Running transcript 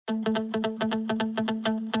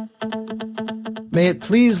May it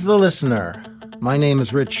please the listener. My name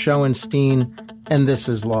is Rich Schoenstein, and this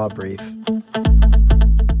is Law Brief.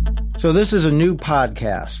 So this is a new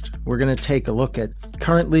podcast. We're going to take a look at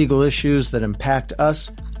current legal issues that impact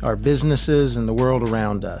us, our businesses, and the world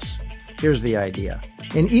around us. Here's the idea.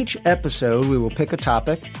 In each episode, we will pick a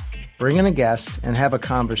topic, bring in a guest, and have a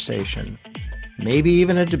conversation, maybe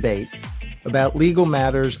even a debate, about legal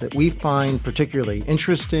matters that we find particularly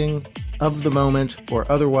interesting, of the moment,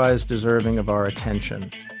 or otherwise deserving of our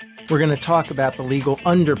attention. We're going to talk about the legal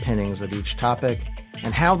underpinnings of each topic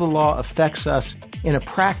and how the law affects us in a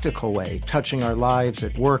practical way, touching our lives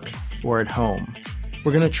at work or at home.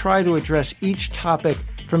 We're going to try to address each topic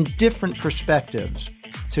from different perspectives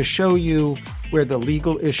to show you where the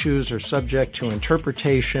legal issues are subject to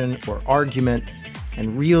interpretation or argument,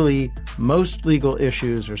 and really, most legal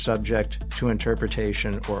issues are subject to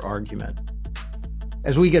interpretation or argument.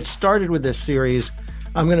 As we get started with this series,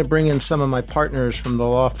 I'm going to bring in some of my partners from the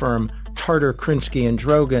law firm Tarter, Krinsky &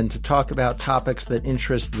 Drogan to talk about topics that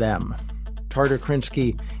interest them. Tarter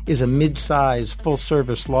Krinsky is a mid-size,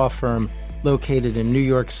 full-service law firm located in New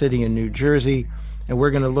York City and New Jersey, and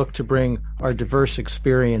we're going to look to bring our diverse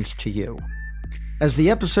experience to you. As the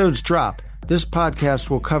episodes drop, this podcast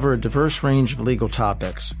will cover a diverse range of legal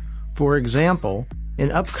topics. For example,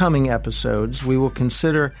 in upcoming episodes, we will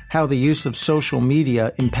consider how the use of social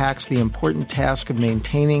media impacts the important task of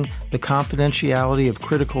maintaining the confidentiality of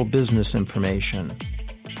critical business information.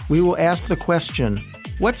 We will ask the question,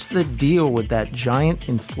 what's the deal with that giant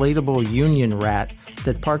inflatable union rat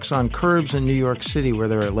that parks on curbs in New York City where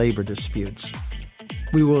there are labor disputes?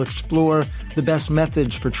 We will explore the best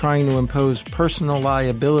methods for trying to impose personal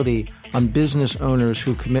liability on business owners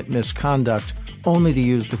who commit misconduct only to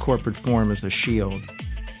use the corporate form as a shield.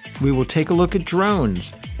 We will take a look at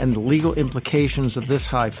drones and the legal implications of this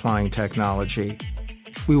high-flying technology.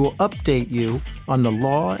 We will update you on the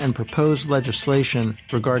law and proposed legislation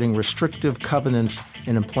regarding restrictive covenants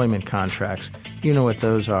in employment contracts. You know what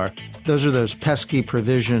those are. Those are those pesky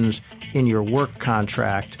provisions in your work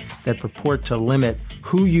contract that purport to limit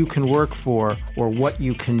who you can work for or what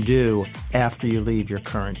you can do after you leave your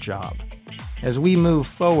current job. As we move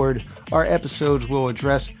forward, our episodes will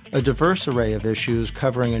address a diverse array of issues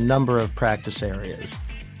covering a number of practice areas,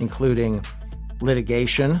 including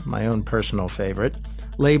litigation, my own personal favorite,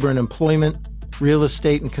 labor and employment, real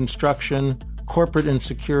estate and construction, corporate and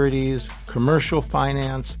securities, commercial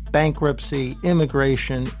finance, bankruptcy,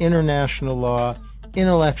 immigration, international law,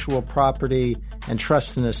 intellectual property, and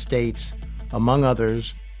trust and estates, among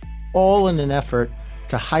others, all in an effort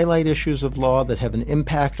to highlight issues of law that have an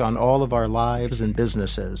impact on all of our lives and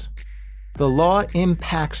businesses. The law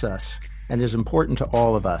impacts us and is important to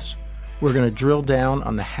all of us. We're going to drill down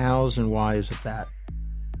on the hows and whys of that.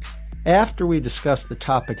 After we discuss the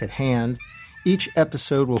topic at hand, each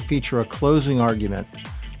episode will feature a closing argument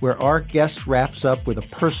where our guest wraps up with a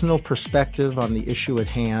personal perspective on the issue at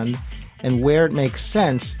hand, and where it makes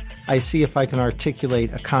sense, I see if I can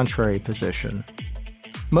articulate a contrary position.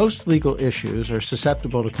 Most legal issues are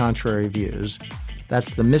susceptible to contrary views.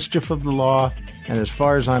 That's the mischief of the law, and as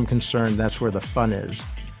far as I'm concerned, that's where the fun is.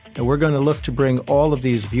 And we're going to look to bring all of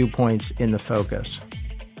these viewpoints into focus.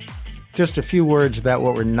 Just a few words about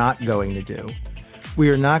what we're not going to do. We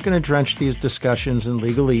are not going to drench these discussions in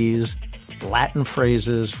legalese, Latin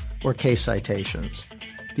phrases, or case citations.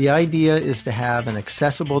 The idea is to have an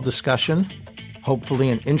accessible discussion, hopefully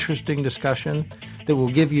an interesting discussion, that will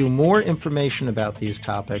give you more information about these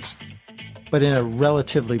topics, but in a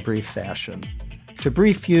relatively brief fashion. To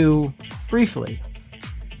brief you briefly,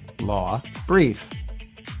 Law Brief.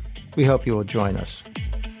 We hope you will join us.